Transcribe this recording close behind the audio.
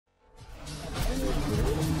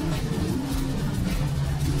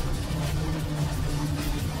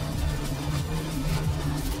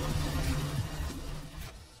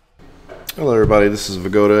Hello everybody, this is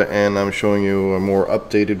gggoda and I'm showing you a more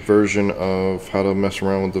updated version of how to mess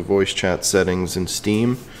around with the voice chat settings in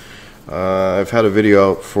Steam. I've had a video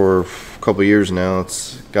out for a couple years now.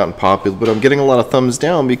 It's gotten popular, but I'm getting a lot of thumbs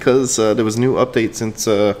down because there was a new update since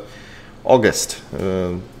August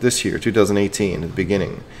this year, 2018, at the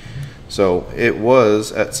beginning. So it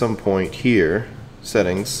was at some point here,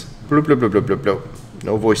 settings, bloop, bloop, bloop, bloop, bloop, bloop.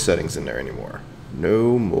 No voice settings in there anymore.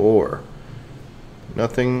 No more.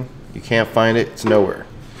 Nothing. You can't find it. It's nowhere.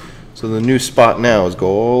 So the new spot now is go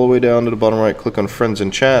all the way down to the bottom right, click on Friends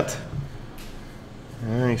and Chat.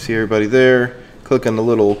 You see everybody there. Click on the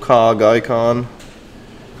little cog icon,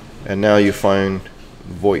 and now you find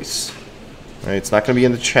voice. Right? It's not going to be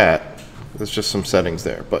in the chat. There's just some settings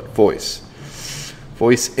there, but voice.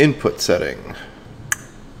 Voice input setting.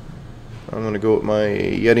 I'm going to go with my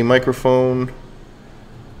Yeti microphone.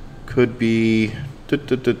 Could be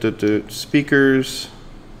speakers.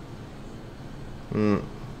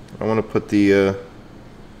 I want to put the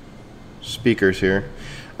speakers here.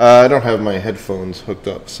 I don't have my headphones hooked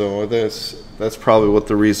up, so that's probably what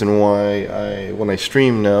the reason why when I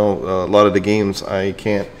stream now, a lot of the games I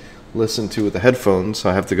can't listen to with the headphones.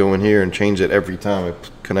 I have to go in here and change it every time I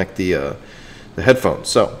connect the headphones.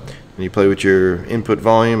 So and you play with your input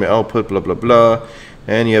volume, your output, blah blah blah,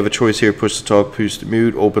 and you have a choice here: push to talk, push to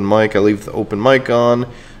mute, open mic. I leave the open mic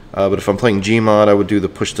on. But if I'm playing Gmod, I would do the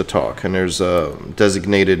push to talk, and there's a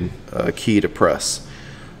designated key to press.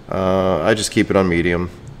 I just keep it on medium.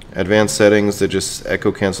 Advanced settings, they're just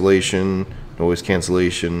echo cancellation, noise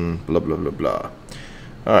cancellation, blah blah blah blah.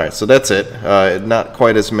 Alright, so that's it. Not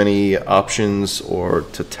quite as many options or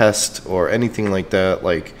to test or anything like that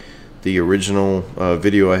like the original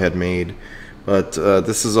video I had made, but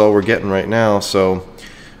this is all we're getting right now, so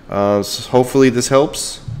hopefully this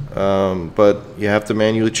helps. But you have to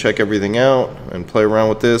manually check everything out and play around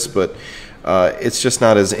with this, but it's just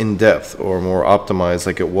not as in-depth or more optimized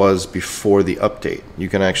like it was before the update. You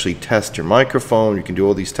can actually test your microphone, you can do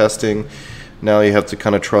all these testing. Now you have to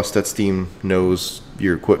kind of trust that Steam knows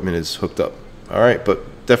your equipment is hooked up. Alright,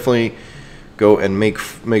 but definitely go and make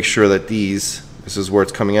sure that this is where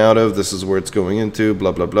it's coming out of, this is where it's going into,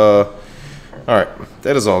 blah blah blah. Alright,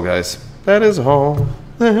 that is all guys. That is all.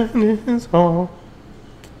 That is all.